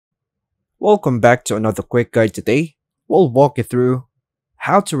Welcome back to another quick guide. Today, we'll walk you through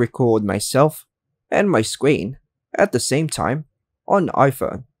how to record myself and my screen at the same time on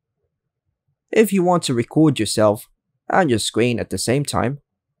iPhone. If you want to record yourself and your screen at the same time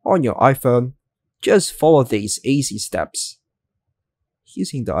on your iPhone, just follow these easy steps.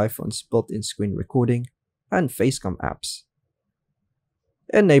 Using the iPhone's built-in screen recording and facecam apps.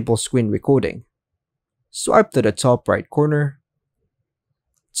 Enable screen recording. Swipe to the top right corner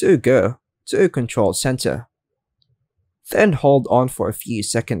to go to Control Center. Then hold on for a few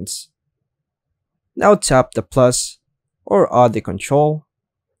seconds. Now tap the plus or audio control.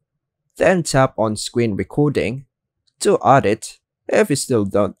 Then tap on screen recording to add it if you still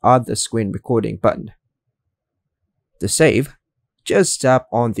don't add the screen recording button. To save, just tap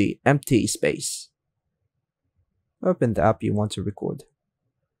on the empty space. Open the app you want to record.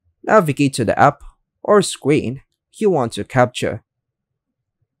 Navigate to the app or screen you want to capture.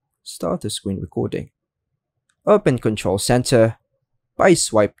 Start the screen recording. Open Control Center by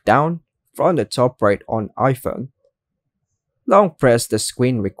swipe down from the top right on iPhone. Long press the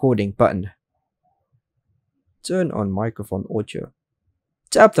screen recording button. Turn on microphone audio.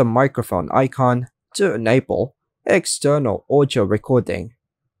 Tap the microphone icon to enable external audio recording.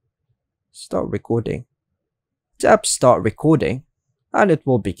 Start recording. Tap Start Recording and it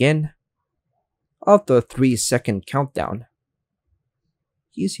will begin after a 3-second countdown.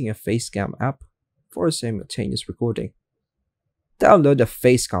 Using a facecam app for simultaneous recording. Download the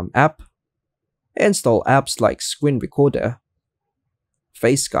facecam app. Install apps like Screen Recorder,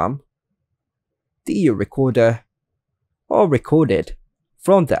 Facecam, DU Recorder, or Record It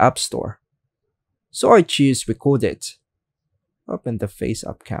from the App Store. So I choose Record It. Open the Face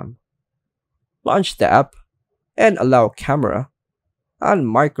App Cam. Launch the app and allow camera and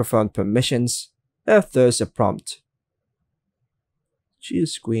microphone permissions if there's a prompt.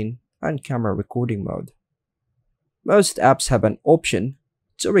 Choose screen and camera recording mode. Most apps have an option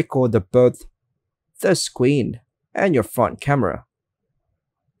to record both the screen and your front camera.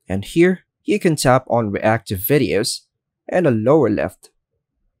 And here, you can tap on reactive videos in the lower left.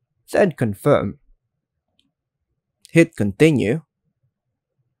 Then confirm. Hit continue.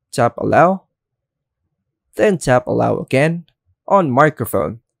 Tap allow. Then tap allow again on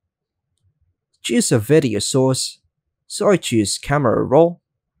microphone. Choose a video source. So I choose camera roll.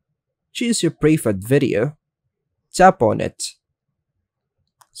 Choose your preferred video. Tap on it.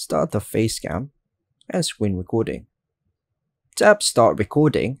 Start the facecam and screen recording. Tap Start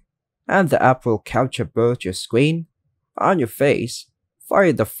Recording and the app will capture both your screen and your face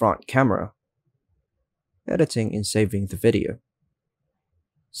via the front camera. Editing and saving the video.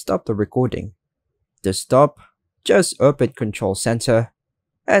 Stop the recording. To stop, just open Control Center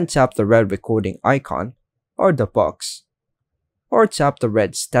and tap the red recording icon or the box, or tap the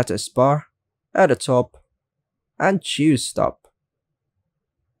red status bar at the top and choose Stop.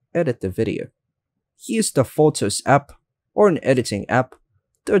 Edit the video. Use the Photos app or an editing app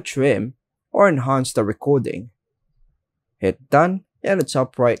to trim or enhance the recording. Hit Done in the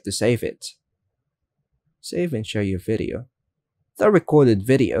top right to save it. Save and share your video. The recorded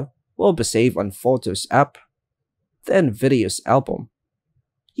video will be saved on Photos app, then Videos album.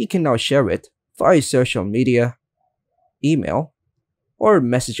 You can now share it via social media, email, or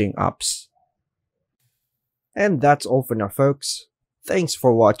messaging apps. And that's all for now, folks. Thanks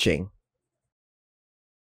for watching.